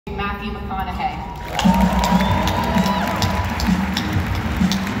Matthew McConaughey.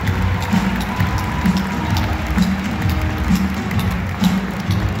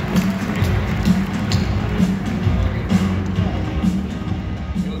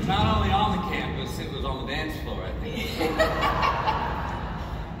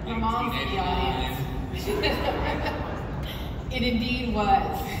 It indeed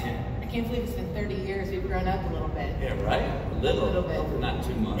was. I can't believe it's been 30 years. We've grown up a little bit. Yeah, right? A little bit. Hopefully not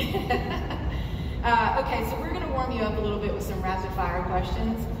too much. Okay, so we're going to warm you up a little bit with some rapid fire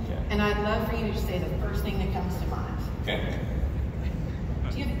questions. Okay. And I'd love for you to just say the first thing that comes to mind. Okay.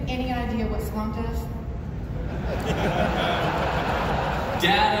 Do you have any idea what Splunk does?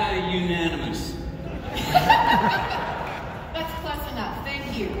 Data unanimous. That's close enough.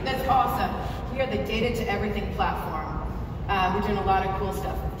 Thank you. That's awesome. We are the Data to Everything platform. We're doing a lot of cool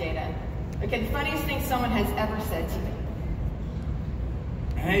stuff with data. Okay, the funniest thing someone has ever said to me.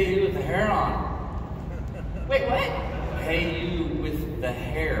 Hey, you with the hair on. Wait, what? Hey, you with the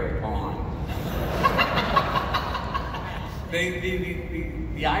hair on.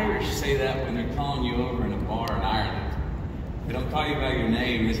 The Irish say that when they're calling you over in a bar in Ireland. They don't call you by your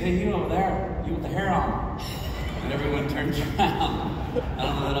name. They say, hey, you over there, you with the hair on. And everyone turns around. I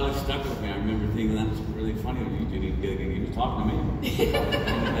don't know, that always stuck with me. I remember thinking that was really funny. You was talking to me. With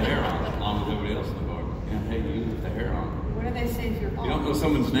the hair on, along with everybody else in the bar. Yeah, hey, you with the hair on. What do they say if you're on? You don't know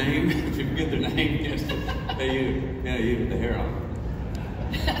someone's name? If you forget their name, just hey, you. Yeah, you with the hair on.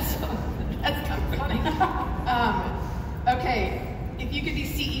 That's kind of funny. Okay, if you could be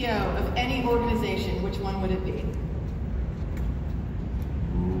CEO of any organization, which one would it be?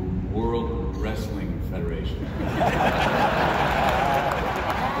 World Wrestling Federation. That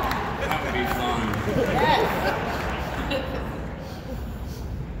would be fun. Yes.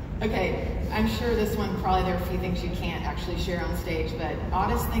 Okay, I'm sure this one, probably there are a few things you can't actually share on stage, but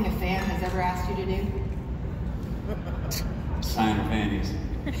oddest thing a fan has ever asked you to do? Sign her panties.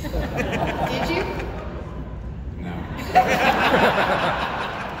 Did you? No.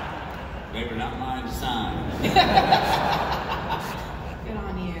 They were not mine to sign. Good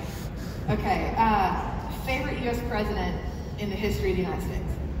on you. Okay, favorite U.S. president in the history of the United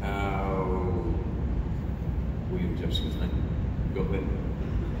States? William Jefferson Clinton. Go ahead.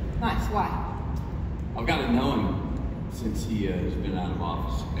 Nice, why? I've got to know him since he has been out of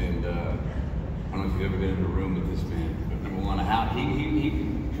office, and I don't know if you've ever been in a room with this man, but number one, how he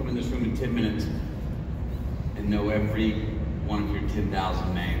can come in this room in 10 minutes and know every one of your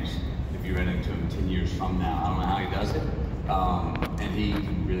 10,000 names if you ran into him 10 years from now. I don't know how he does it, and he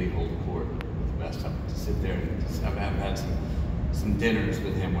can really hold court with the best of it. To sit there and I've had some dinners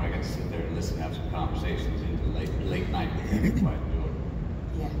with him where I got to sit there and listen, have some conversations into late night with him. Quite enjoy it.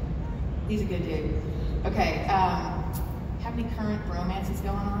 Yeah, he's a good dude. Okay, how many current romances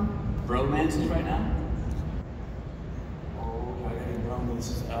going on? Bromances right now? Oh, do I got any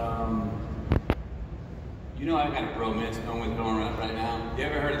bromances? You know, I've got a bromance going on right now. You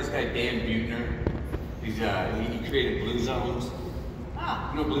ever heard of this guy, Dan Buettner? He created Blue Zones.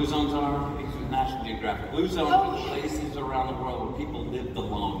 Ah. You know what Blue Zones are? He's with National Geographic. Blue Zones are the places around the world where people live the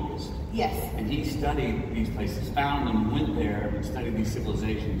longest. Yes. And he studied these places, found them, went there, and studied these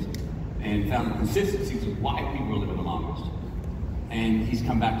civilizations, and found the consistencies of why people are living the longest. And he's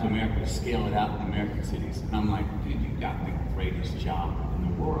come back to America to scale it out in American cities. And I'm like, dude, you've got the greatest job in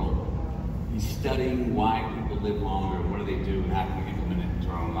the world. He's studying why people live longer, what do they do, and how can we implement it into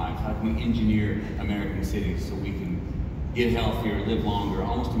our own lives? How can we engineer American cities so we can get healthier, live longer,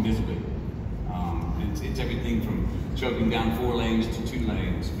 almost invisibly. It's everything from choking down 4 lanes to 2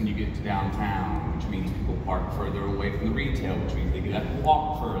 lanes when you get to downtown, which means people park further away from the retail, which means they have to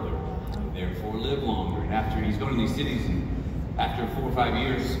walk further, therefore live longer. And after he's going to these cities, and after 4 or 5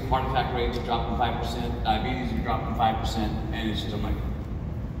 years, heart attack rates are dropping 5%, diabetes are dropping 5%, and it's just, I'm like,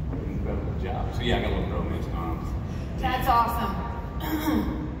 what an incredible job. So yeah, I got a little romance going on. That's awesome.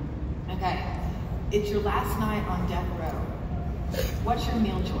 Okay, it's your last night on death row. What's your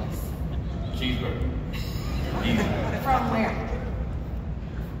meal choice? Cheeseburger. Easy. From where?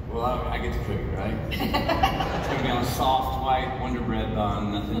 Well, I get to cook it, right? It's going to be on a soft, white Wonder Bread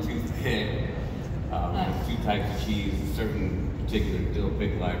bun, nothing too thick. Nice. 2 types of cheese, a certain particular dill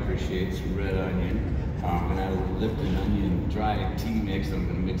pickle I appreciate, some red onion, and I will Lipton onion dry tea mix I'm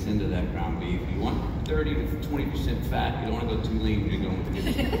going to mix into that ground beef. You want 30 to 20% fat. You don't want to go too lean when you're going with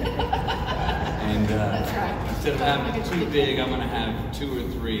the And that's right. Instead of having too big, I'm going to have 2 or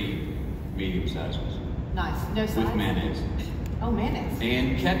 3 medium-sized ones. Nice. No size? With mayonnaise. Oh, mayonnaise.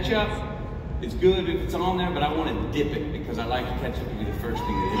 And ketchup. It's good if it's on there, but I want to dip it because I like ketchup to be the first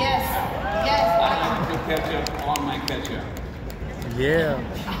thing that hits. Yes. Yes. I like to put ketchup on my ketchup. Yeah.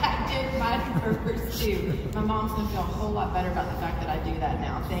 I do writing papers too. My mom's gonna feel a whole lot better about the fact that I do that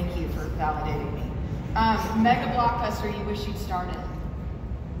now. Thank you for validating me. Mega blockbuster you wish you'd started.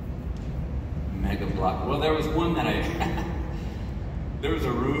 Mega block. Well, there was one that there was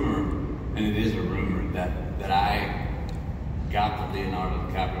a rumor, and it is a rumor, that I got the Leonardo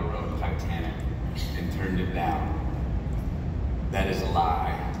DiCaprio role in Titanic and turned it down. That is a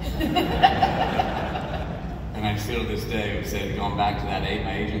lie. And I still to this day have said, going back to that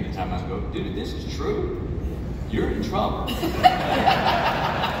my agent at the time, I go, dude, this is true. You're in trouble. As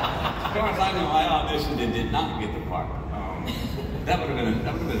far as I know, I auditioned and did not get the part. That would have been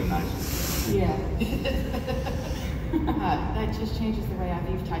a nice one. Yeah. That just changes the way I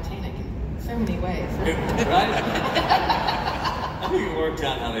view Titanic in so many ways. Right? I think it worked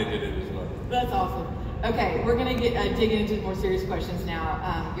out how they did it as well. That's awesome. Okay, we're going to dig into more serious questions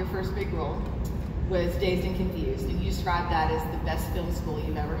now. Your first big role was Dazed and Confused, and you described that as the best film school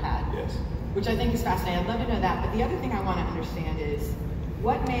you've ever had. Yes. Which I think is fascinating. I'd love to know that. But the other thing I want to understand is,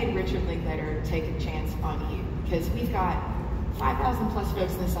 what made Richard Linklater take a chance on you? Because we've got 5,000 plus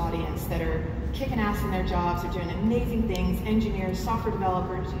folks in this audience that are kicking ass in their jobs, are doing amazing things, engineers, software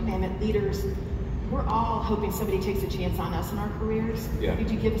developers, you name it, leaders. We're all hoping somebody takes a chance on us in our careers. Yeah.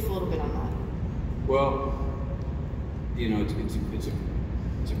 Could you give us a little bit on that? Well, you know, it's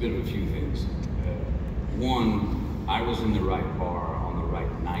a bit of a few things. One, I was in the right bar on the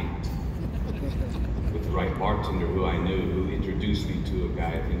right night with the right bartender who I knew, who introduced me to a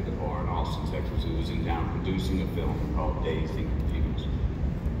guy at the end of the bar in Austin, Texas, who was in town producing a film called Dazed and Confused.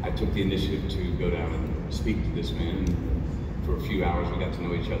 I took the initiative to go down and speak to this man. For a few hours, we got to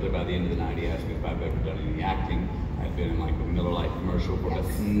know each other. By the end of the night, he asked me if I'd ever done any acting. I'd been in like a Miller Lite commercial for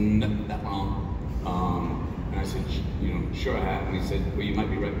that long. And I said, you know, sure I have. And he said, well, you might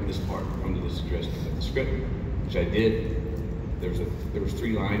be right for this part. Come to this address to get the script, which I did. There was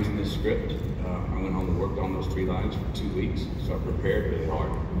 3 lines in this script. I went home and worked on those 3 lines for 2 weeks, so I prepared really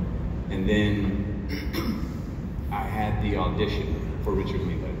hard. And then I had the audition for Richard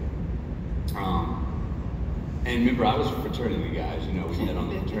Linklater. And remember, I was a fraternity guy, as you know, we met on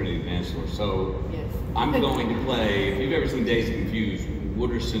the fraternity dance floor. So Yes. I'm going to play, if you've ever seen Dazed and Confused,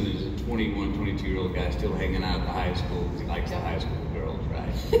 Wooderson is a 21, 22-year-old guy still hanging out at the high school because he likes the high school girls,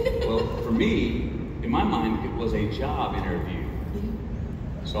 right? Well, for me, in my mind, it was a job interview.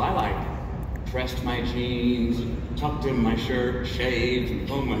 So I pressed my jeans, tucked in my shirt, shaved, and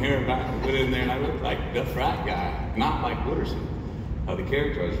pulled my hair back and put it in there, and I looked like the frat guy, not like Wooderson, the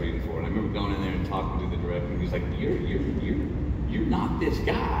character I was reading for. And I remember going in there and talking to the director, and he was like, you're not this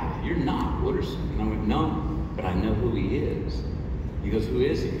guy. You're not Wooderson. And I went, no, but I know who he is. He goes, who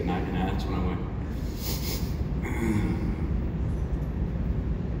is he? And that's when I went,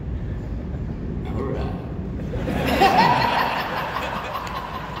 all right.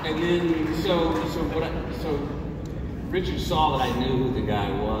 And then, so Richard saw that I knew who the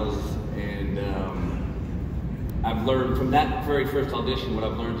guy was, and I've learned from that very first audition what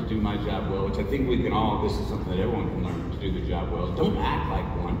I've learned to do my job well, which I think we can all, this is something that everyone can learn to do the job well, is don't act like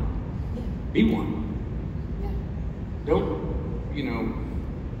one, be one. Don't, you know,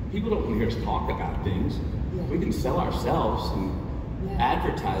 people don't want to hear us talk about things. We can sell ourselves and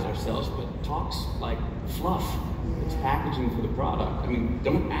advertise ourselves, but talk's like fluff. It's packaging for the product. I mean,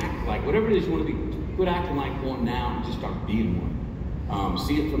 don't act like, whatever it is you want to be, quit acting like one now and just start being one.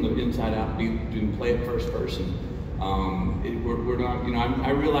 See it from the inside out, play it first person. We're not, you know, I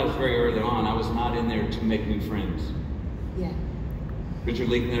realized very early on, I was not in there to make new friends. Yeah. Richard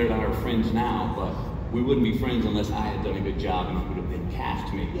Linklater and I are friends now, but we wouldn't be friends unless I had done a good job and he would have been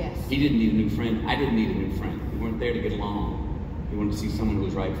cast me. Yes. He didn't need a new friend. I didn't need a new friend. We weren't there to get along. We wanted to see someone who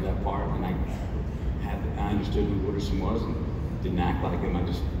was right for that part, and I understood who Wooderson was and didn't act like him. I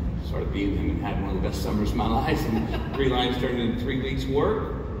just started being him and had one of the best summers of my life. And 3 lines turned into 3 weeks'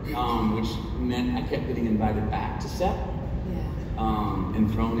 work, which meant I kept getting invited back to set and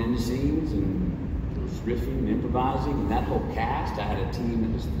thrown into scenes and was riffing and improvising. And that whole cast, I had a team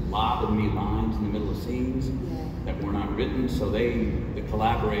that was lobbing me lines in the middle of scenes that were not written. So the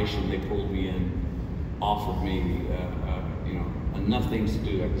collaboration, they pulled me in, offered me, you know, enough things to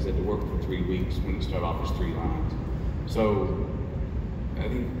do, like I said, to work for 3 weeks when it started off as 3 lines. So I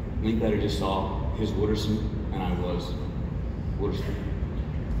think Linklater just saw his Wooderson, and I was Wooderson.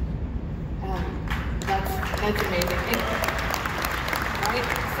 That's amazing. Right?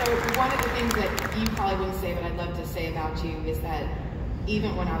 So one of the things that you probably wouldn't say, but I'd love to say about you, is that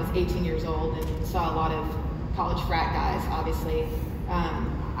even when I was 18 years old and saw a lot of college frat guys, obviously,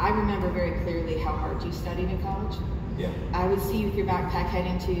 I remember very clearly how hard you studied in college. Yeah. I would see you with your backpack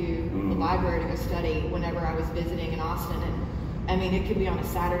heading to the library to go study whenever I was visiting in Austin, I mean, it could be on a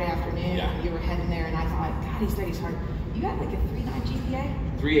Saturday afternoon. Yeah. You were heading there, and I thought, God, he studies hard. You got like a 3.9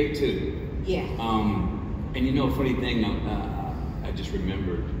 GPA? 3.82. Yeah. And you know, a funny thing, I just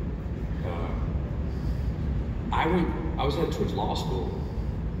remembered. I was headed towards law school,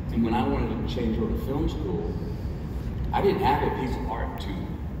 and when I wanted to change over to film school, I didn't have a piece of art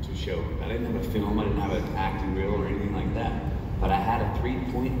to show. I didn't have a film, I didn't have an acting reel or anything like that. But I had a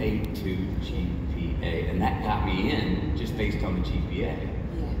 3.82 GPA, and that got me in just based on the GPA.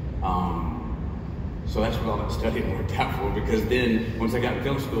 Yeah. So that's what all that studying worked out for, because then once I got in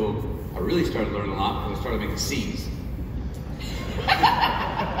film school, I really started learning a lot because I started making C's.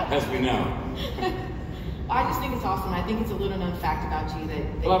 As we know. I just think it's awesome. I think it's a little known fact about you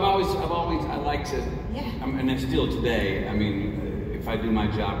that well, I like to, yeah. And it's still today, I mean, if I do my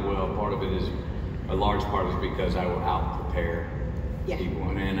job well, a large part is because I will out-prepare people.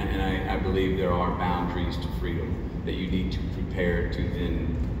 And I believe there are boundaries to freedom that you need to prepare to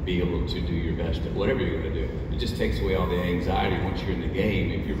then be able to do your best at whatever you're going to do. It just takes away all the anxiety once you're in the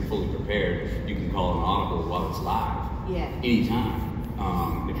game. If you're fully prepared, you can call an audible while it's live. Yeah. Anytime.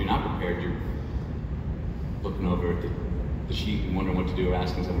 If you're not prepared, you're looking over at the sheet and wondering what to do or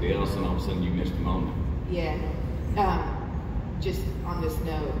asking somebody else, and all of a sudden you missed the moment. Yeah. Just on this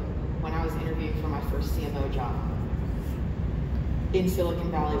note, when I was interviewing for my first CMO job in Silicon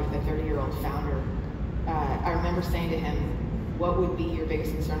Valley with a 30-year-old founder, I remember saying to him, what would be your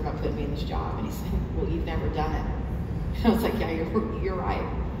biggest concern about putting me in this job? And he said, well, you've never done it. And I was like, yeah, you're right.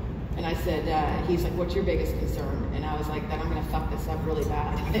 And I said, he's like, what's your biggest concern? And I was like, that I'm gonna fuck this up really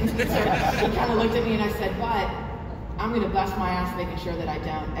bad. And so he kind of looked at me and I said, but I'm gonna bust my ass making sure that I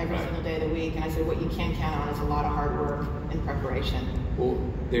don't every single day of the week. And I said, what you can count on is a lot of hard work and preparation. Well,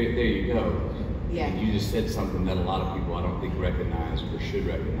 there you go. Yeah. And you just said something that a lot of people I don't think recognize or should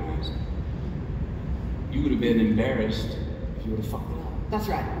recognize. You would have been embarrassed if you would have fucked it up. That's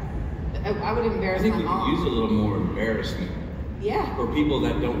right. I would embarrass my mom. I think we could use a little more embarrassment. Yeah. For people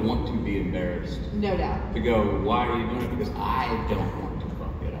that don't want to be embarrassed. No doubt. To go, why are you doing it? Because I don't want to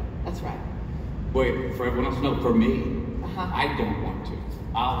fuck it up. That's right. Wait, for everyone else, no, for me, I don't want to.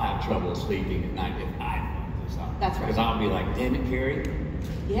 I'll have trouble sleeping at night if I fuck this up. That's right. Because I'll be like, damn it, Carrie.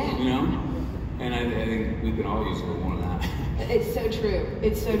 Yeah. You know? And I think we can all use a little more of that. It's so true.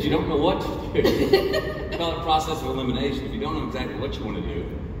 It's so true. If you don't know what to do, call it process of elimination. If you don't know exactly what you want to do,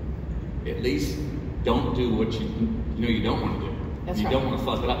 at least don't do what you know you don't want to do. That's you right. don't want to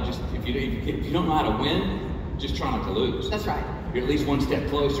fuck it up. Just if you don't know how to win, just try not to lose. That's right. You're at least one step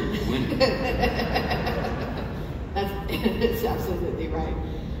closer to winning. That's absolutely right.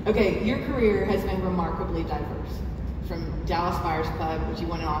 Okay, your career has been remarkably diverse. From Dallas Buyers Club, which you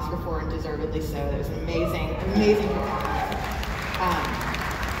won an Oscar for, and deservedly so. That was an amazing performance.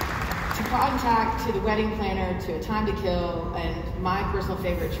 To Contact, to The Wedding Planner, to A Time to Kill, and my personal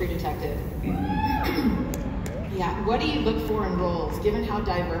favorite, True Detective. Yeah, what do you look for in roles, given how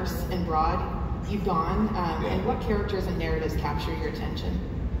diverse and broad you've gone, and what characters and narratives capture your attention?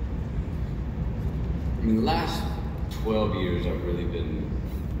 I mean, the last 12 years, I've really been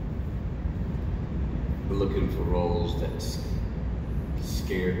looking for roles that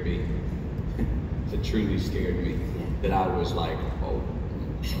scared me, that truly scared me, that I was like, oh,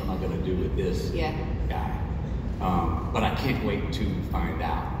 what am I going to do with this guy? But I can't wait to find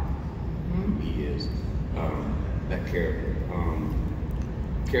out who he is, that character.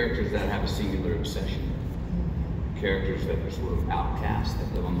 Characters that have a singular obsession. Characters that are sort of outcasts,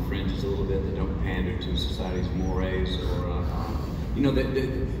 that live on the fringes a little bit, that don't pander to society's mores, or, you know,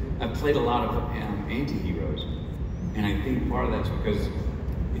 I've played a lot of anti-heroes, and I think part of that's because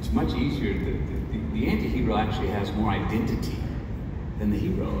it's much easier, the anti-hero actually has more identity than the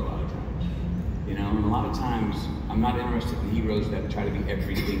hero a lot of times. You know, and a lot of times, I'm not interested in heroes that try to be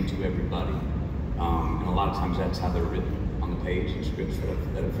everything to everybody, and a lot of times that's how they're written on the page in scripts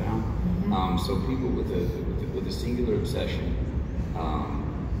that I've found. So people with a singular obsession,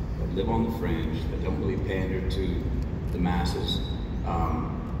 that live on the fringe, that don't really pander to the masses,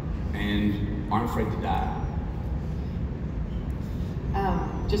 and aren't afraid to die.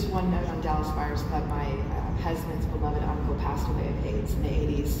 Just one note on Dallas Buyers Club. My husband's beloved uncle passed away of AIDS in the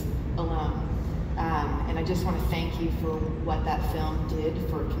 80s alone. And I just want to thank you for what that film did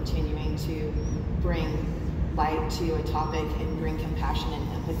for continuing to bring light to a topic and bring compassion and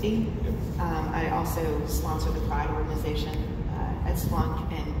empathy. I also sponsor the Pride organization at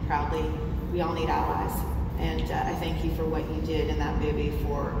Splunk, and proudly, we all need allies. And I thank you for what you did in that movie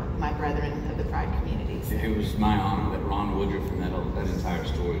for my brethren of the Pride communities. It was my honor that Ron Woodruff and that entire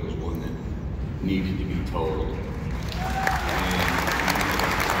story was one that needed to be told.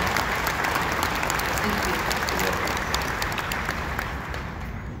 Thank you.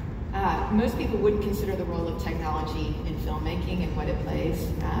 Most people wouldn't consider the role of technology in filmmaking and what it plays,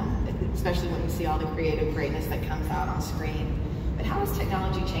 especially when you see all the creative greatness that comes out on screen. But how has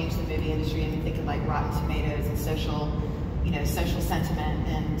technology changed the movie industry? I mean, think of like Rotten Tomatoes and social sentiment,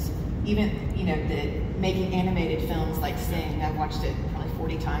 and even, making animated films like Sing. I've watched it probably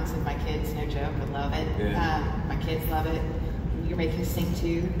 40 times with my kids, no joke. I love it. Yeah. My kids love it. You're making Sing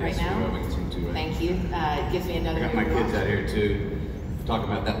 2 right now? Yes, we're making Sing 2 right now. Thank you. It gives me another. I got my kids out here too.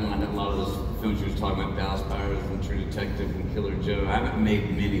 Talking about that one, a lot of those films you were talking about, Dallas Buyers and True Detective and Killer Joe. I haven't made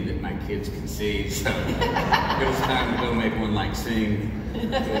many that my kids can see, so it was time to go make one like Sing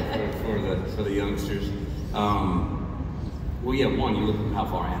for the youngsters. Well, yeah, one, you look at how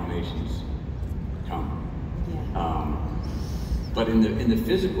far animations come. Yeah. But in the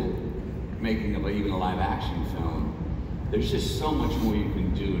physical making of even a live action film, there's just so much more you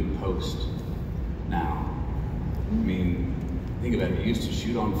can do in post now. I mean, think about it. You used to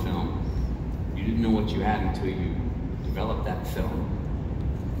shoot on film. You didn't know what you had until you developed that film.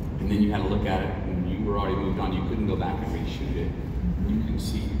 And then you had to look at it and you were already moved on. You couldn't go back and reshoot it. You can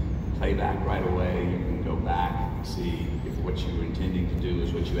see playback right away. You can go back and see if what you were intending to do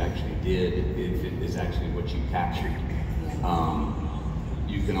is what you actually did, if it is actually what you captured.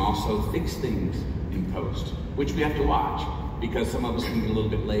 You can also fix things in post, which we have to watch, because some of us can get a little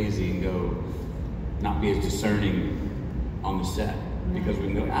bit lazy and go, not be as discerning on the set, because we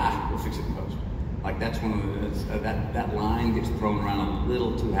can go, we'll fix it in post. Like that's one of the, that line gets thrown around a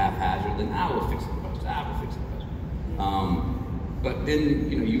little too haphazard, then we'll fix it in post, we'll fix it in post. But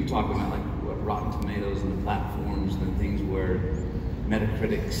then, you were talking about like what Rotten Tomatoes and the platforms and things where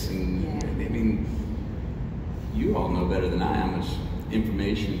Metacritics and, I mean, you all know better than I how much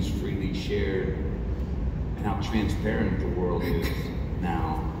information is freely shared and how transparent the world is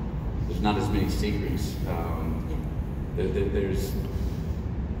now. There's not as many secrets. There's,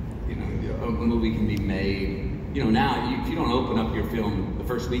 a movie can be made. Now if you don't open up your film the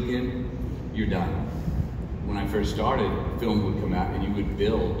first weekend, you're done. When I first started, a film would come out and you would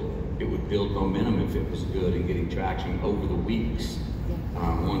build. It would build momentum if it was good and getting traction over the weeks.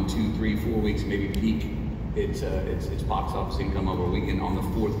 1, 2, 3, 4 weeks, maybe peak. It's box office income over a weekend. On the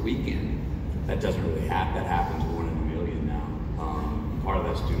 4th weekend, that doesn't really happen. That happens 1 in a million now. Part of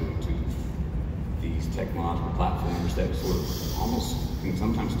that's due to these technological platforms that sort of almost can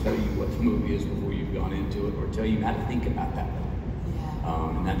sometimes tell you what the movie is before you've gone into it, or tell you how to think about that movie.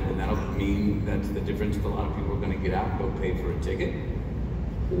 And that'll mean that's the difference. A lot of people are going to get out and go pay for a ticket,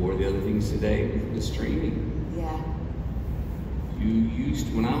 or the other things today, the streaming. Yeah. You used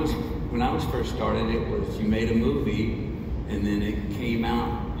when I was first started, it was you made a movie and then it came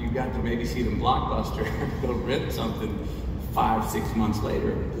out. You got to maybe see them Blockbuster go rip something 5, 6 months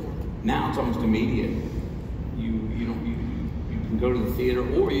later. Now it's almost immediate. You can go to the theater,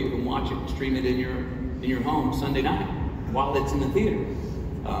 or you can watch it, stream it in your home Sunday night while it's in the theater.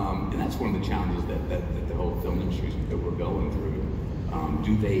 And that's one of the challenges that the whole film industry that we're going through.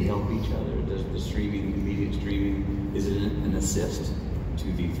 Do they help each other? Does the streaming, immediate streaming, is it an assist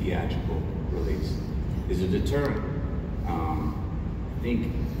to the theatrical release? Is it a deterrent? I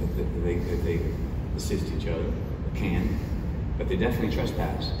think that they assist each other, but they definitely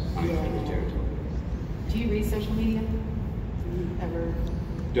trespass on each other's territory. Do you read social media? Do you ever?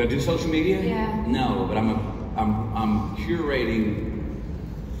 Do I do social media? Yeah. No, but I'm curating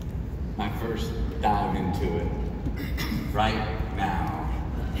my first dive into it right now.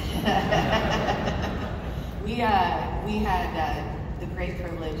 We had the great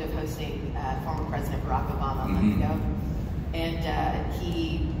privilege of hosting former President Barack Obama a month ago, and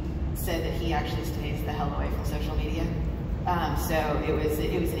he said that he actually stays the hell away from social media. So it was an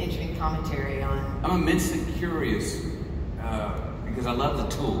interesting commentary on. I'm immensely curious because I love the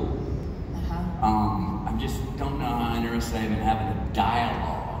tool. I just don't know how interested I am in having a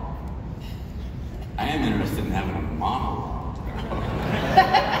dialogue. I am interested in having a monologue.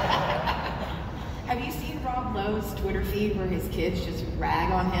 Have you seen Rob Lowe's Twitter feed where his kids just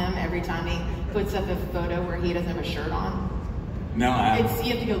rag on him every time he puts up a photo where he doesn't have a shirt on? No, I haven't.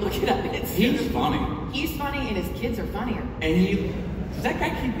 You have to go look it up. He's funny. He's funny, and his kids are funnier. And does that guy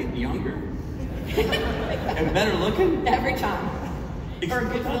keep getting younger? And better looking? Every time. Or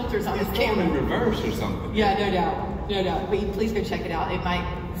good filters on his camera. in reverse or something. Yeah, no doubt. But please go check it out. It might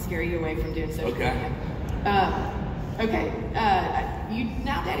scare you away from doing social media. You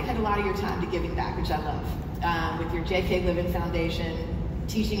now dedicate a lot of your time to giving back, which I love. With your J.K. Livin Foundation,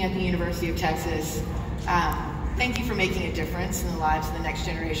 teaching at the University of Texas. Thank you for making a difference in the lives of the next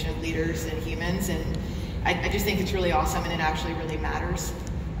generation of leaders and humans. And I just think it's really awesome, and it actually really matters.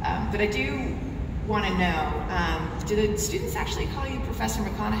 But I do want to know, do the students actually call you Professor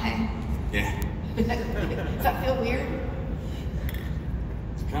McConaughey? Yeah. Does that feel weird?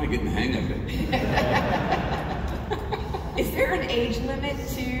 It's kind of getting the hang of it. Is there an age limit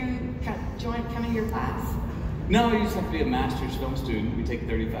to come into your class? No, you just have to be a master's film student. We take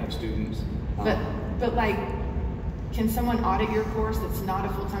 35 students. But like, can someone audit your course that's not a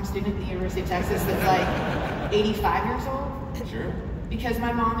full-time student at the University of Texas that's like 85 years old? Sure. Because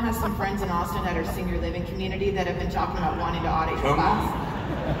my mom has some friends in Austin at her senior living community that have been talking about wanting to audit your class.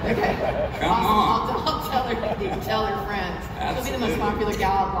 Okay. Come awesome. on. I'll tell her. You can tell her friends. Absolutely. She'll be the most popular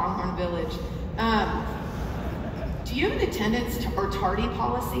gal at Longhorn Village. Do you have an attendance or tardy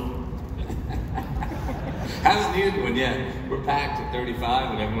policy? Haven't needed one yet. We're packed at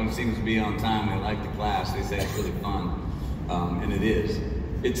 35, and everyone seems to be on time. They like the class. They say it's really fun, and it is.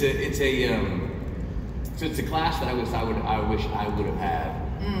 It's a class that I wish I would have had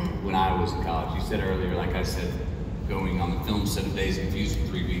when I was in college. You said earlier, like I said, going on the film set of Days Confused for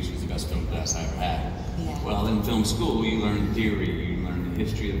 3 weeks was the best film class I ever had. Yeah. Well, in film school, you learn theory, you learn the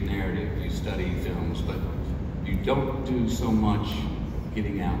history of narrative, you study films, but you don't do so much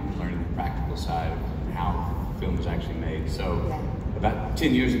getting out and learning the practical side of how film is actually made. So about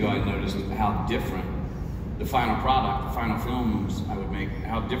 10 years ago, I noticed how different the final product, the final films I would make,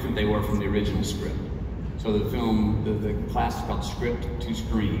 how different they were from the original script. So the film, the class is called Script to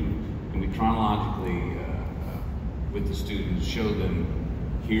Screen, and we chronologically, with the students, show them,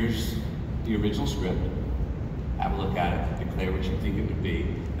 here's the original script, have a look at it, declare what you think it would be.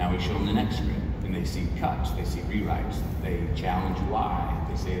 Now we show them the next script, and they see cuts, they see rewrites, they challenge why,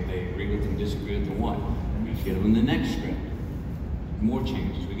 they say if they agree with them, disagree with them, what. We give them the next script, more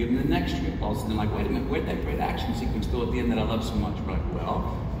changes. We give them the next script. All of a sudden, they're like, wait a minute, where'd that great action sequence go at the end that I love so much? We're like,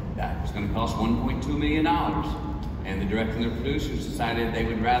 well, that was going to cost $1.2 million. And the director and the producers decided they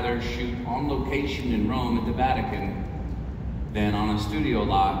would rather shoot on location in Rome at the Vatican than on a studio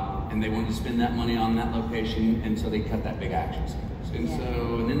lot, and they wanted to spend that money on that location, and so they cut that big action sequence.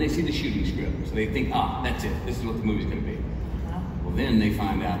 And then they see the shooting script, so they think, that's it, this is what the movie's going to be. Well, then they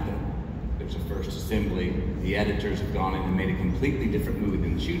find out that there's a first assembly, the editors have gone in and made a completely different movie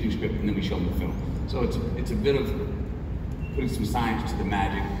than the shooting script, and then we show them the film. So it's a bit of putting some science to the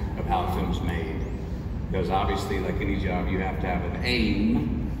magic of how a film's made. Because obviously, like any job, you have to have an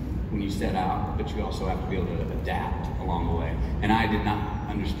aim when you set out, but you also have to be able to adapt along the way. And I did not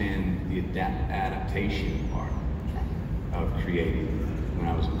understand the adaptation part of creating when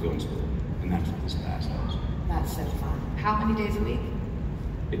I was in film school. And that's what this class was. That's so fun. How many days a week?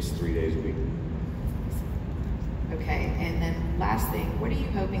 It's 3 days a week. Okay, and then last thing, what are you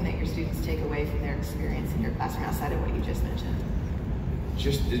hoping that your students take away from their experience in your classroom outside of what you just mentioned?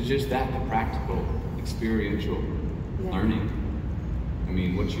 Just that, the practical, experiential learning. I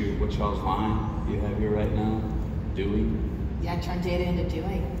mean, what's y'all's line you have here right now? Doing? Yeah, turn data into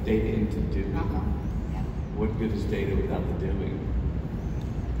doing. Data into doing. Yeah. What good is data without the doing?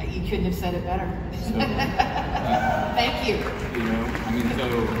 You couldn't have said it better. So, thank you. You know, I mean, so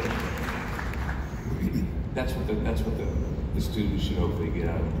that's what the students should hopefully get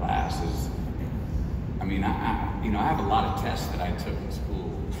out of the class is. I mean, I have a lot of tests that I took in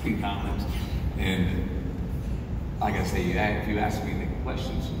school in college, and like I say, if you ask me the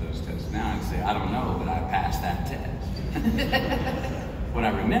questions for those tests now, I'd say I don't know, but I passed that test. What I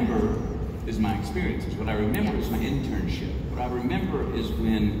remember is my experiences. What I remember is my internship. What I remember is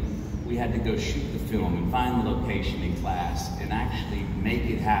when we had to go shoot the film and find the location in class and actually make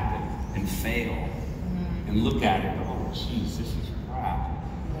it happen and fail and look at it and go, oh, geez, this is crap.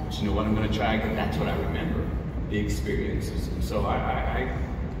 But you know what, I'm going to try again. That's what I remember, the experiences. And so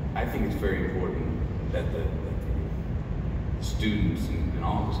I think it's very important that the students and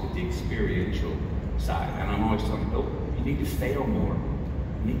all of us get the experiential side. And I'm always telling them, you need to fail more.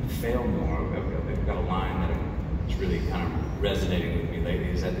 You need to fail more. I've got a line that's really kind of resonating with me lately,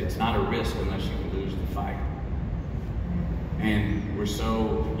 is that it's not a risk unless you can lose the fight. And we're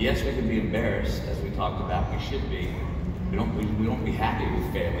so, yes, we can be embarrassed, as we talked about, we should be. We don't be happy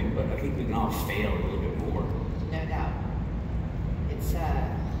with failing, but I think we can all fail a little bit more. No doubt. It's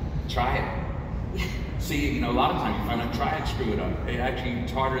try it. See, a lot of times you find out, try it, screw it up.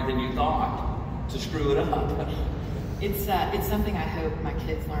 It's harder than you thought to screw it up. It's something I hope my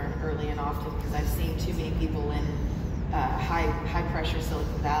kids learn early and often, because I've seen too many people in high pressure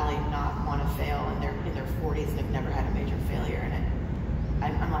Silicon Valley not want to fail, and they're in their 40s and have never had a major failure.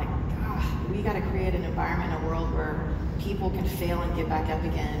 And I'm like, we got to create an environment, a world where people can fail and get back up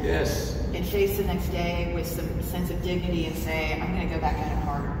again. Yes. And face the next day with some sense of dignity and say, I'm going to go back at it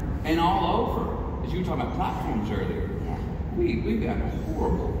harder. And all over, as you were talking about platforms earlier, we've got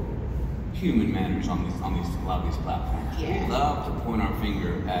horrible human manners on a lot of these platforms. Yeah. We love to point our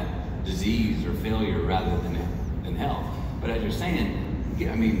finger at disease or failure rather than health. But as you're saying,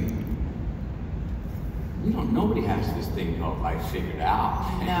 I mean, nobody has this thing called life figured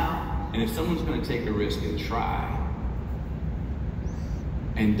out. No. And if someone's going to take a risk and try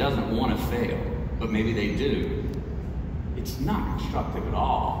and doesn't want to fail, but maybe they do, it's not constructive at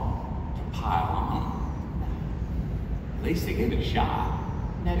all to pile on. At least they gave it a shot.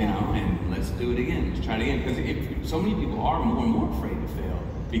 No, you know, and let's do it again. Let's try it again. Because so many people are more and more afraid to fail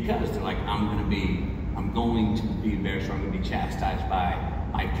because they're like, I'm going to be embarrassed, or I'm going to be chastised by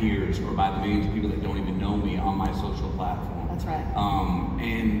my peers or by the millions of people that don't even know me on my social platform. That's right.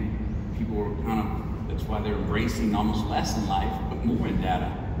 And people are that's why they're embracing almost less in life, but more in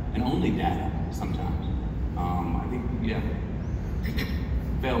data, and only data sometimes. I think, yeah,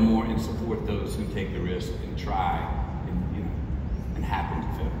 fail more and support those who take the risk and try and happen to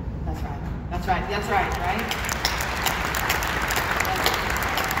fail. That's right. That's right. That's right. Right.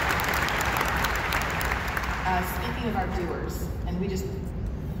 Speaking of our doers, and we just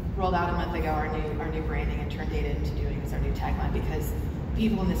rolled out a month ago our new branding and turn data into doing is our new tagline, because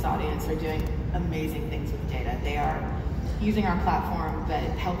people in this audience are doing amazing things with data. They are using our platform, but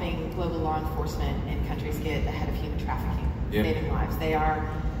helping global law enforcement in countries get ahead of human trafficking, saving lives.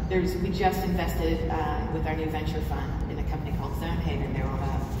 We just invested with our new venture fund in a company called Zonehaven. They were on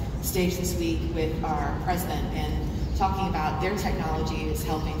a stage this week with our president and talking about their technology is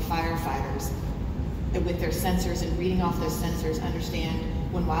helping firefighters with their sensors and reading off those sensors, understand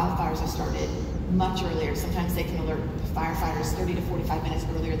when wildfires have started much earlier. Sometimes they can alert firefighters 30 to 45 minutes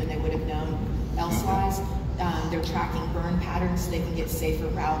earlier than they would have known elsewise. They're tracking burn patterns so they can get safer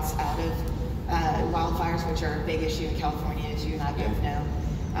routes out of wildfires, which are a big issue in California, as you and I both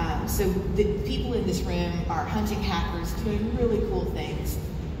know. So the people in this room are hunting hackers, doing really cool things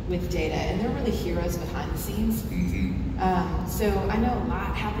with data, and they're really heroes behind the scenes. So I know a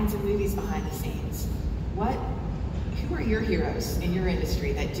lot happens in movies behind the scenes. Who are your heroes in your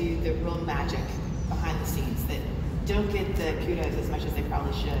industry that do the real magic behind the scenes that don't get the kudos as much as they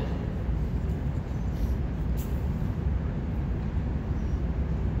probably should?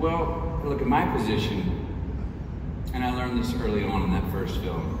 Well, look, in my position, and I learned this early on in that first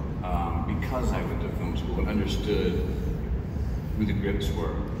film, because I went to film school and understood who the grips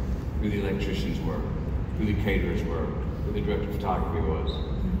were, who the electricians were, who the caterers were, who the director of photography was,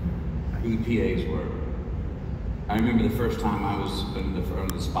 who the PAs were. I remember the first time I was in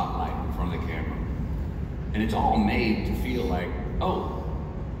the spotlight in front of the camera. And it's all made to feel like, oh,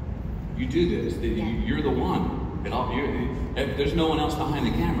 you do this, you're the one. There's no one else behind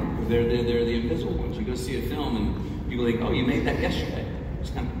the camera, because they're the invisible ones. You go see a film and people think, oh, you made that yesterday.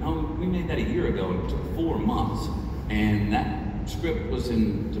 It's kind of, no, we made that a year ago, and it took 4 months. And that script was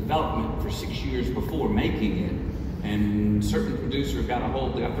in development for 6 years before making it. And certain producer got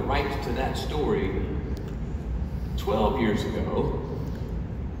the rights to that story 12 years ago,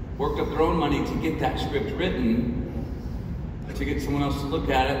 worked up their own money to get that script written, to get someone else to look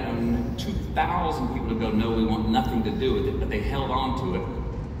at it, and 2,000 people to go, no, we want nothing to do with it, but they held on to it.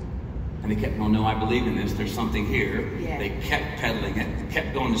 And they kept going, no, I believe in this, there's something here. Yeah. They kept peddling it,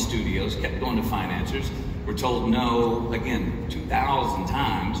 kept going to studios, kept going to financiers, were told no, again, 2,000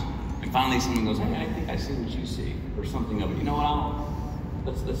 times, and finally someone goes, hey, I think I see what you see, or something of it. You know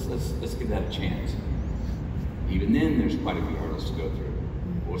what, let's give that a chance. Even then, there's quite a few hurdles to go through.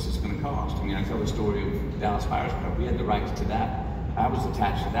 What's this going to cost? I mean, I tell the story of Dallas Fires Club. We had the rights to that. I was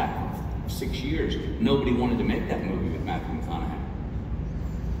attached to that for 6 years. Nobody wanted to make that movie with Matthew McConaughey.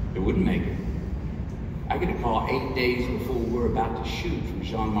 They wouldn't make it. I get a call 8 days before we're about to shoot from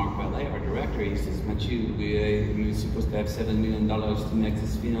Jean-Marc Vallée, our director. He says, Mathieu, we're supposed to have $7 million to make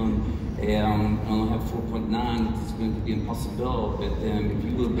this film. And I only have 4.9. It's going to be impossible. But if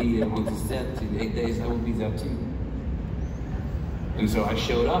you will be on the set in 8 days, I will be there too. And so I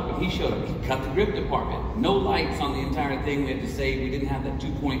showed up, and he showed up. He cut the grip department. No lights on the entire thing. We had to say we didn't have that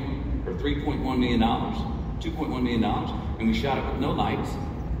 $3.1 million, $2.1 million, and we shot it with no lights,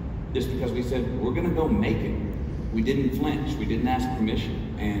 just because we said we're going to go make it. We didn't flinch. We didn't ask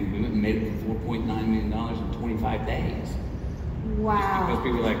permission, and we went and made it for $4.9 million in 25 days. Wow! Because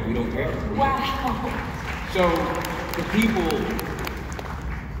people were like, we don't care. Wow! So the people,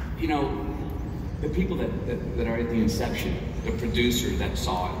 the people that are at the inception, the producer that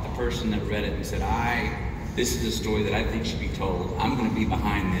saw it, the person that read it and said, this is a story that I think should be told. I'm going to be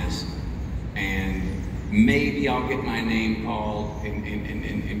behind this, and maybe I'll get my name called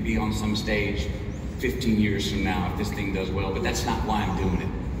and be on some stage 15 years from now if this thing does well, but that's not why I'm doing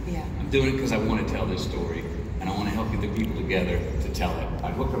it. Yeah. I'm doing it because I want to tell this story, and I want to help get the people together to tell it.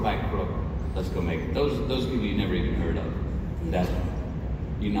 By hook or by crook, let's go make it. Those people you never even heard of. That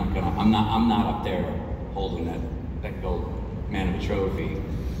you're not gonna. I'm not up there holding that gold man of a trophy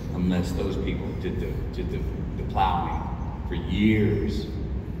unless those people did the plowing for years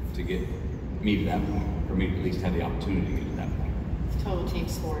to get me to that point, or me to at least have the opportunity to get to that point. It's total team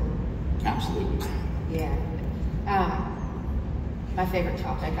sport. Absolutely. Yeah. My favorite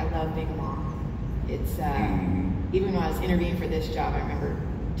topic, I love being a mom. It's, even when I was interviewing for this job, I remember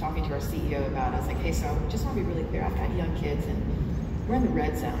talking to our CEO about it. I was like, hey, so I just want to be really clear. I've got young kids and we're in the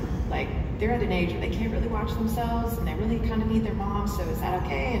red zone. Like, they're at an age where they can't really watch themselves and they really kind of need their mom, so is that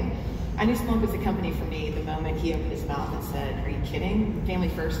okay? And I knew Splunk was a company for me the moment he opened his mouth and said, are you kidding? Family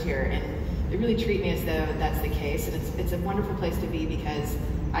first here. And they really treat me as though that's the case. And it's a wonderful place to be because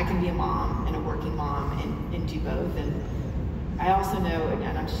I can be a mom and a working mom and do both. And I also know,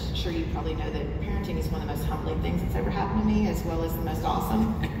 and I'm sure you probably know, that parenting is one of the most humbling things that's ever happened to me, as well as the most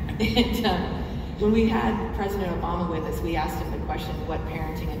awesome. And when we had President Obama with us, we asked him the question, what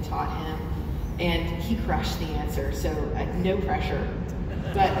parenting had taught him, and he crushed the answer, so no pressure.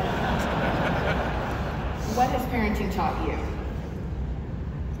 But what has parenting taught you?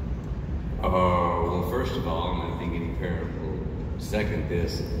 Well, first of all, and I think any parent will second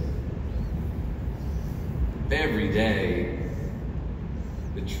this, every day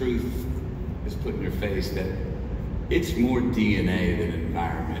the truth is put in your face that it's more DNA than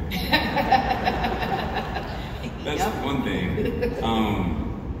environment. That's one thing.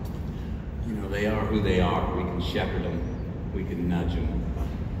 You know, they are who they are. We can shepherd them. We can nudge them.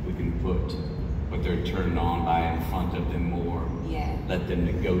 We can put what they're turned on by in front of them more. Yeah. Let them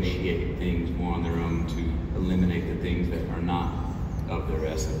negotiate things more on their own to eliminate the things that are not of their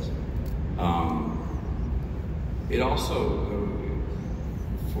essence. It also,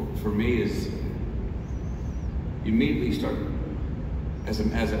 for me, is you immediately start, as a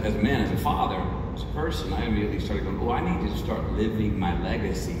man, as a father, as a person, I immediately started going, oh, I need to start living my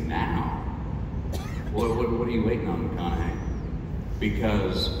legacy now. What are you waiting on, McConaughey?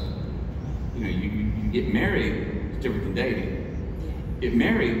 Because, you know, you get married, it's different than dating. Get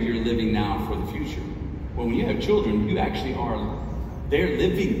married, you're living now for the future. Well, when you have children, you actually are, they're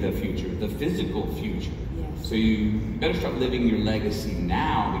living the future, the physical future. Yes. So you better start living your legacy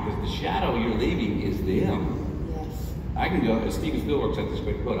now, because the shadow you're leaving is them. Yes. I can go, as Steven Spielberg said this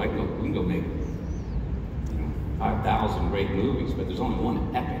great quote, we can go make 5,000 great movies, but there's only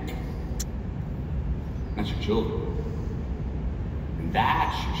one epic. That's your children. And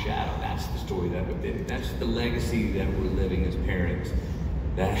that's your shadow. That's the story that's the legacy that we're living as parents.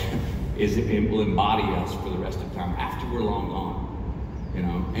 That it will embody us for the rest of time after we're long gone. You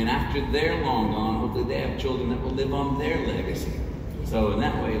know, and after they're long gone, hopefully they have children that will live on their legacy. So in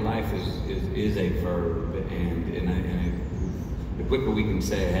that way, life is a verb, and the quicker we can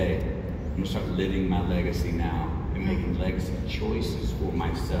say, hey, I'm gonna start living my legacy now and making legacy choices for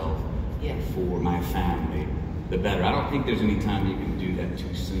myself, for my family, the better. I don't think there's any time you can do that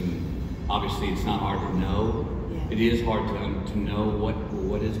too soon. Obviously, it's not hard to know. It is hard to know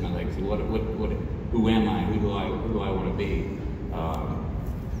what is my legacy. Who am I? Who do I want to be?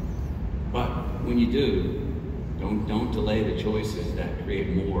 But when you do, don't delay the choices that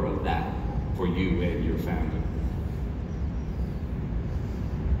create more of that for you and your family.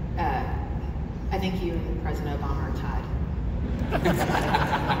 I think you and President Obama are tied.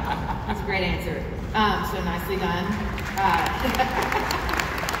 That's a great answer. So nicely done.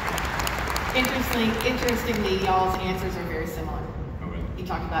 Interestingly, y'all's answers are very similar. He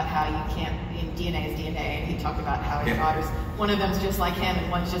talked about how you can't, DNA is DNA, and he talked about how his daughters, one of them's just like him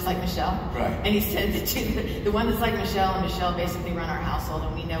and one's just like Michelle. Right. And he said that the one that's like Michelle and Michelle basically run our household,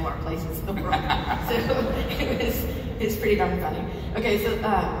 and we know our places in the world. So it's pretty darn funny. Okay, so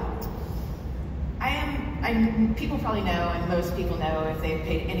people probably know, and most people know if they've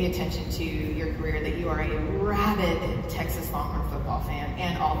paid any attention to your career, that you are a rabid Texas Longhorn football fan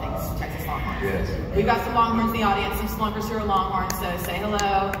and all things Texas Longhorns. Yes. We've got some Longhorns in the audience, some Splunkers who are Longhorns, so say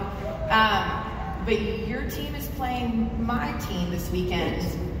hello. But your team is playing my team this weekend.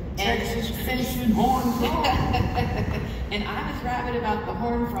 Texas Christian Horn Frogs. And I'm as rabid about the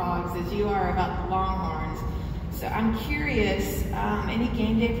Horn Frogs as you are about the Longhorns. So I'm curious, any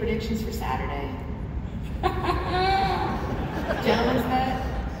game day predictions for Saturday? Gentlemen's bet?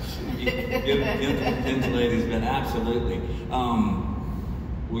 Get the ladies' bet, absolutely.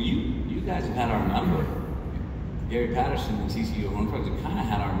 Well, you guys have had our number. Gary Patterson and TCU Horn Frogs have kind of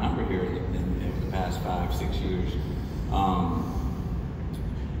had our number here in the past 5-6 years.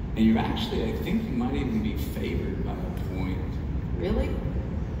 And you're actually, I think you might even be favored by a point. Really?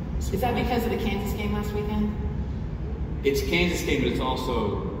 Is that because of the Kansas game last weekend? It's Kansas game, but it's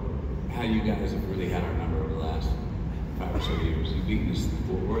also how you guys have really had our number over the last 5 or so years. You've beaten us in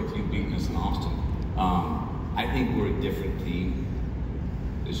Fort Worth, you've beaten us in Austin. I think we're a different team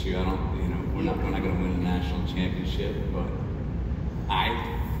this year. We're not going to win a national championship, but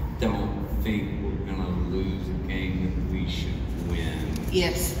I don't think we're going to lose a game that we should win.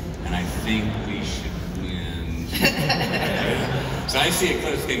 Yes. And I think we should win. So I see a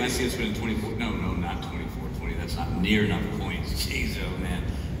close game. I see us winning 24. No, not 24-20. That's not near enough points. Jeez, oh man.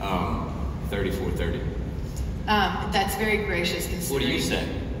 34-30. That's very gracious considering. What do you say?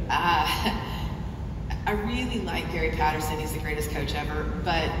 I really like Gary Patterson. He's the greatest coach ever,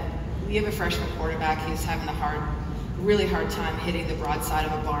 but we have a freshman quarterback who's having a really hard time hitting the broadside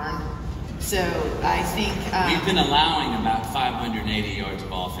of a barn. So I think we've been allowing about 580 yards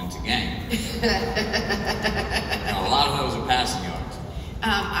of offense a game. And a lot of those are passing yards.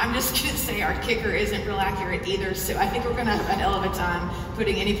 I'm just going to say our kicker isn't real accurate either, so I think we're going to have a hell of a time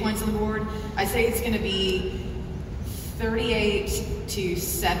putting any points on the board. I say it's going to be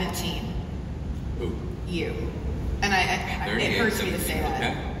 38-17. Ooh. You. And it hurts me to say that.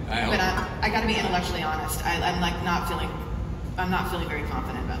 Okay. But I got to be intellectually honest. I'm not feeling very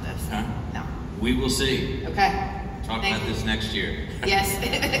confident about this. Huh? No. We will see. Okay. Talk about this next year. Yes.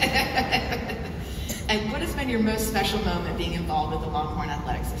 And what has been your most special moment being involved with the Longhorn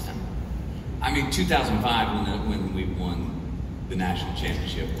athletic system? I mean, 2005 when we won the national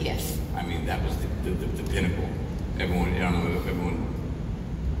championship. Yes. I mean, that was the pinnacle. I don't know if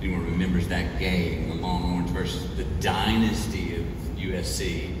anyone remembers that game, the Longhorns versus the dynasty of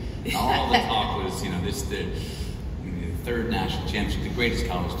USC. All the talk was, this the third national championship, the greatest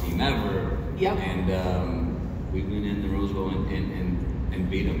college team ever. Yep. And we went in the Rose Bowl and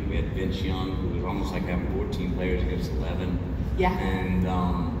beat them. We had Vince Young, who was almost like having 14 players against 11. Yeah. And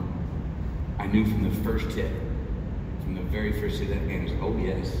I knew from the first hit, from the very first hit of that game, oh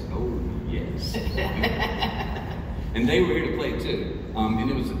yes. And they were here to play too.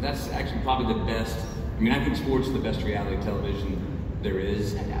 And that's actually probably the best. I mean, I think sports is the best reality television there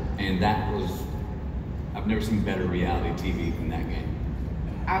is. And that was, I've never seen better reality TV than that game.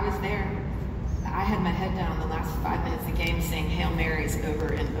 I was there. I had my head down the last 5 minutes of the game saying Hail Marys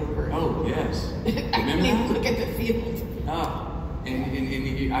over and over. Oh, yes. I couldn't even look at the field.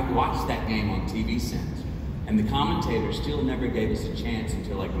 And I've watched that game on TV since. And the commentators still never gave us a chance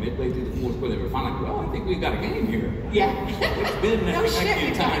until like midway through the fourth quarter. They were finally like, well, I think we've got a game here. Yeah. It's been no shit,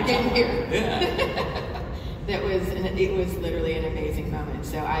 we've got a game here. Yeah. It was literally an amazing moment.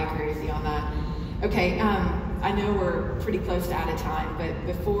 So I agree with you on that. Okay, I know we're pretty close to out of time, but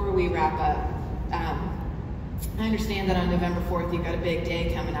before we wrap up, I understand that on November 4th, you've got a big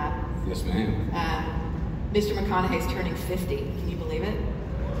day coming up. Yes, ma'am. Mr. McConaughey's turning 50. Can you believe it?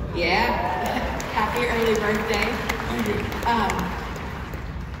 Yeah. Happy early birthday. Thank you.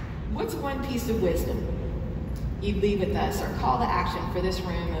 What's one piece of wisdom you'd leave with us, or call to action for this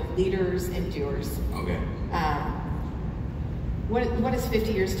room of leaders and doers? Okay. What has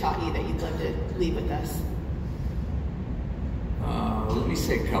 50 years taught you that you'd love to leave with us? Let me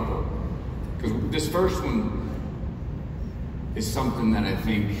say a couple. Because this first one is something that I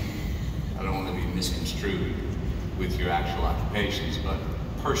think, I don't want to be misconstrued with your actual occupations, but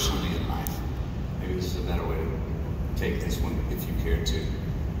personally in life, maybe this is a better way to take this one if you care to.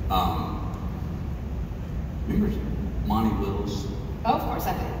 Remember Monty Wills? Oh, of course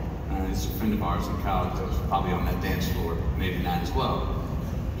I do. He's a friend of ours in college that was probably on that dance floor, maybe not as well.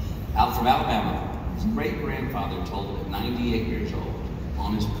 Out from Alabama, his great-grandfather told him at 98 years old,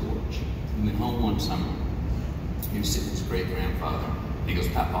 on his porch, he went home one summer. He was sitting with his great-grandfather. He goes,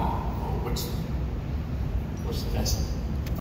 Papa, what's the best